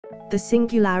The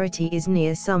Singularity Is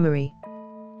Near summary.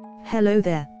 Hello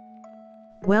there.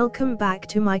 Welcome back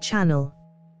to my channel.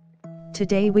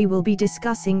 Today we will be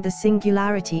discussing the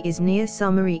Singularity Is Near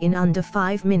summary in under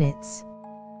 5 minutes.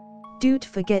 Don't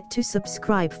forget to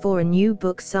subscribe for a new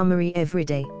book summary every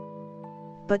day.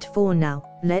 But for now,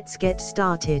 let's get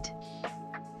started.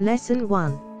 Lesson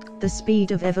 1. The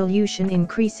speed of evolution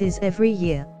increases every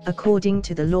year, according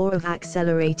to the law of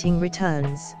accelerating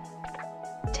returns.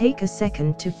 Take a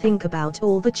second to think about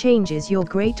all the changes your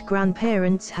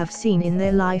great-grandparents have seen in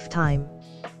their lifetime.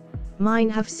 Mine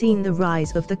have seen the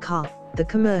rise of the car, the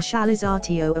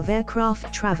commercialization of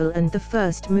aircraft travel and the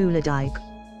first Mouladigue.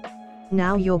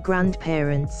 Now your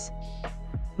grandparents.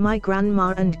 My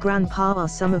grandma and grandpa are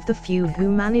some of the few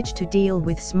who managed to deal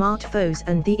with smartphones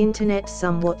and the internet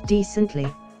somewhat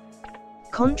decently.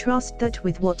 Contrast that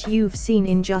with what you've seen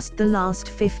in just the last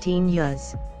 15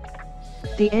 years.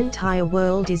 The entire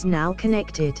world is now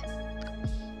connected.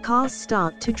 Cars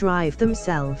start to drive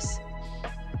themselves.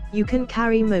 You can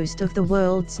carry most of the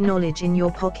world's knowledge in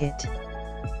your pocket.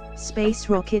 Space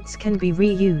rockets can be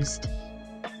reused.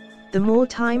 The more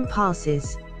time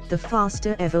passes, the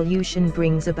faster evolution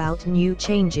brings about new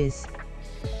changes.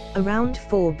 Around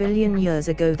 4 billion years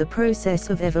ago the process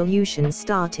of evolution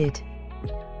started.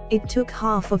 It took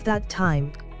half of that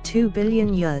time, 2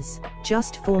 billion years,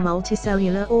 just for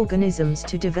multicellular organisms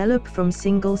to develop from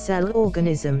single-cell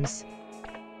organisms.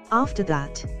 After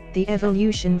that, the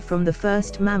evolution from the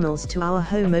first mammals to our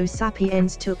Homo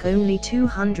sapiens took only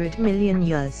 200 million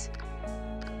years.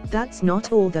 That's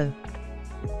not all though.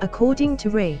 According to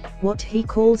Ray, what he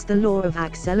calls the law of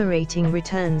accelerating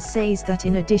returns says that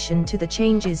in addition to the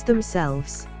changes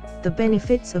themselves, the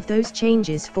benefits of those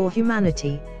changes for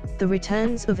humanity, the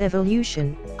returns of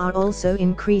evolution, are also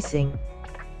increasing.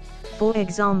 For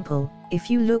example, if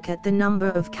you look at the number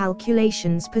of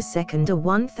calculations per second a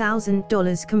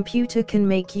 $1,000 computer can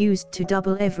make used to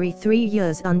double every 3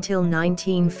 years until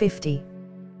 1950.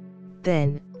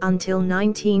 Then, until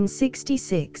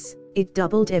 1966, it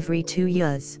doubled every 2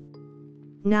 years.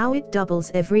 Now it doubles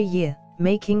every year,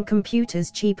 making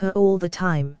computers cheaper all the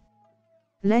time.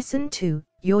 Lesson 2.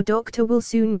 Your doctor will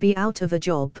soon be out of a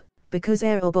job, because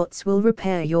robots will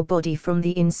repair your body from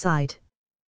the inside.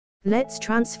 Let's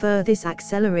transfer this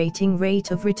accelerating rate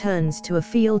of returns to a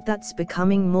field that's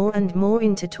becoming more and more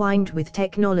intertwined with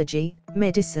technology,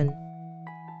 medicine.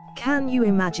 Can you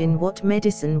imagine what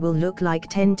medicine will look like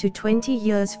 10 to 20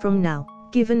 years from now,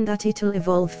 given that it'll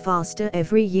evolve faster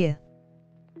every year?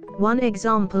 One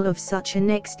example of such a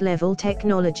next-level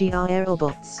technology are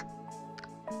robots.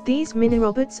 These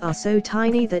mini-robots are so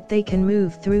tiny that they can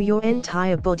move through your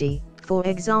entire body, for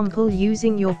example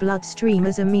using your bloodstream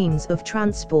as a means of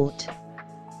transport.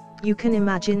 You can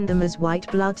imagine them as white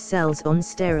blood cells on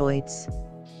steroids.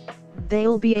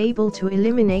 They'll be able to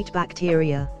eliminate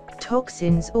bacteria,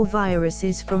 toxins or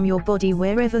viruses from your body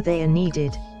wherever they are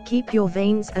needed, keep your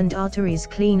veins and arteries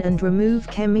clean and remove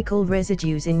chemical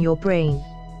residues in your brain.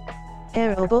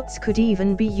 Robots could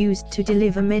even be used to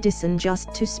deliver medicine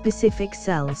just to specific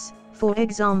cells, for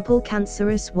example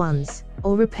cancerous ones,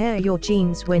 or repair your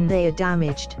genes when they are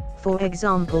damaged, for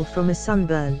example from a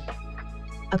sunburn.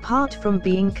 Apart from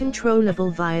being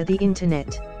controllable via the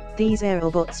internet, these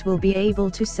robots will be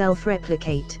able to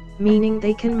self-replicate, meaning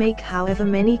they can make however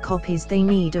many copies they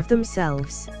need of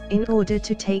themselves, in order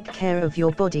to take care of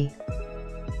your body.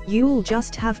 You'll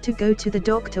just have to go to the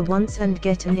doctor once and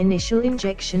get an initial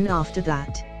injection. After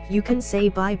that, you can say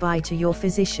bye-bye to your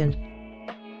physician.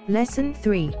 Lesson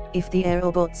 3. If the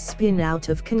robots spin out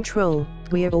of control,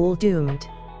 we're all doomed.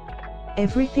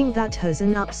 Everything that has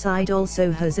an upside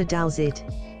also has a downside.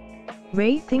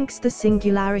 Ray thinks the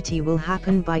singularity will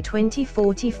happen by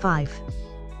 2045.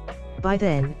 By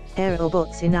then,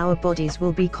 robots in our bodies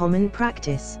will be common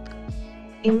practice.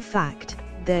 In fact,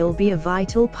 they'll be a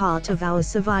vital part of our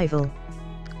survival.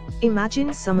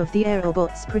 Imagine some of the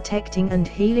robots protecting and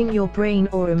healing your brain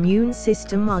or immune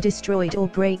system are destroyed or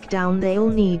break down. They'll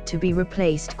need to be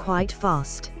replaced quite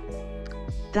fast.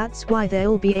 That's why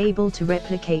they'll be able to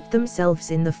replicate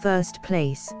themselves in the first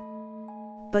place.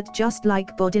 But just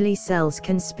like bodily cells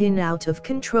can spin out of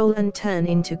control and turn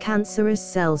into cancerous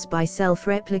cells by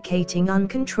self-replicating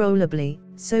uncontrollably,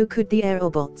 so could the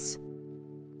robots.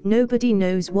 Nobody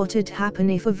knows what'd happen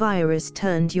if a virus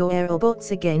turned your robots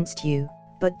against you,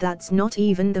 but that's not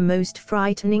even the most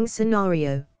frightening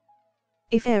scenario.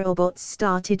 If robots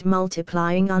started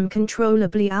multiplying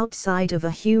uncontrollably outside of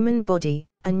a human body,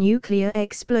 a nuclear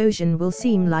explosion will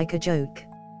seem like a joke.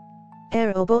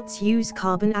 Robots use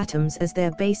carbon atoms as their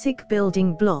basic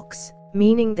building blocks,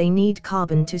 meaning they need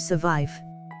carbon to survive.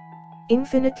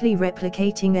 Infinitely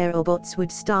replicating aerobots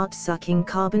would start sucking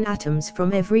carbon atoms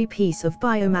from every piece of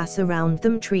biomass around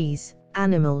them, trees,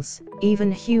 animals, even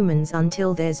humans,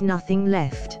 until there's nothing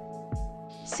left.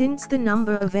 Since the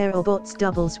number of aerobots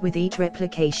doubles with each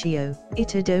replicatio,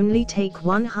 it'd only take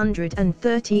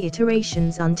 130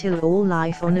 iterations until all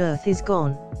life on Earth is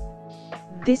gone.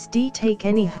 This'd take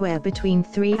anywhere between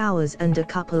 3 hours and a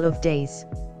couple of days.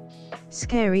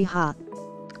 Scary, huh?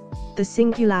 The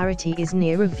Singularity Is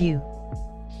Near review.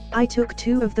 I took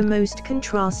two of the most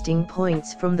contrasting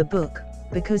points from the book,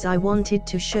 because I wanted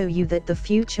to show you that the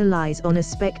future lies on a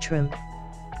spectrum.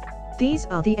 These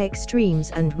are the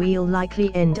extremes, and we'll likely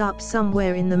end up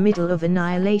somewhere in the middle of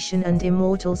annihilation and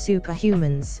immortal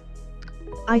superhumans.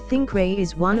 I think Ray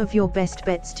is one of your best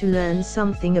bets to learn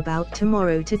something about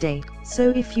tomorrow today,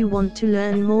 so if you want to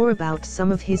learn more about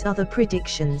some of his other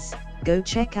predictions, go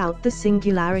check out The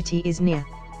Singularity Is Near.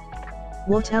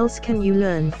 What else can you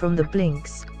learn from the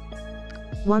blinks?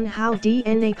 1. How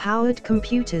DNA-powered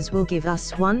computers will give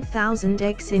us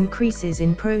 1000x increases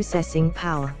in processing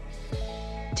power.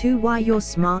 2. Why your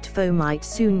smartphone might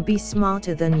soon be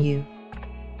smarter than you.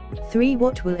 3.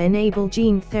 What will enable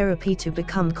gene therapy to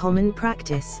become common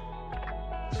practice.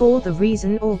 4. The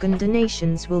reason organ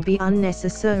donations will be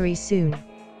unnecessary soon.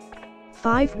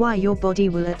 5. Why your body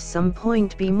will at some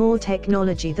point be more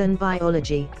technology than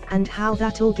biology, and how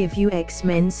that'll give you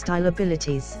X-Men style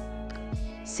abilities.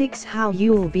 6. How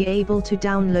you'll be able to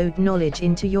download knowledge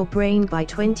into your brain by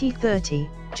 2030,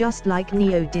 just like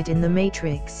Neo did in The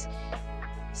Matrix.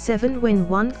 7. When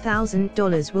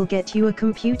 $1,000 will get you a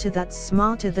computer that's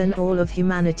smarter than all of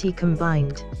humanity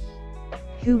combined.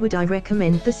 Who would I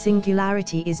recommend The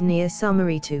Singularity Is Near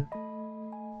summary to?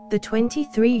 The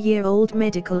 23-year-old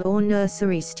medical or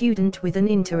nursery student with an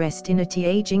interest in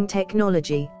anti-aging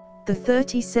technology, the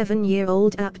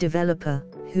 37-year-old app developer,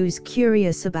 who's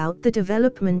curious about the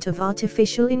development of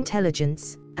artificial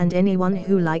intelligence, and anyone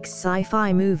who likes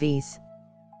sci-fi movies.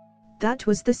 That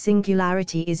was The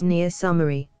Singularity Is Near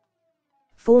summary.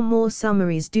 For more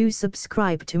summaries, do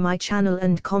subscribe to my channel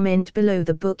and comment below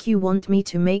the book you want me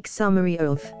to make summary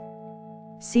of.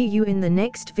 See you in the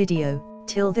next video.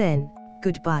 Till then,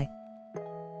 goodbye.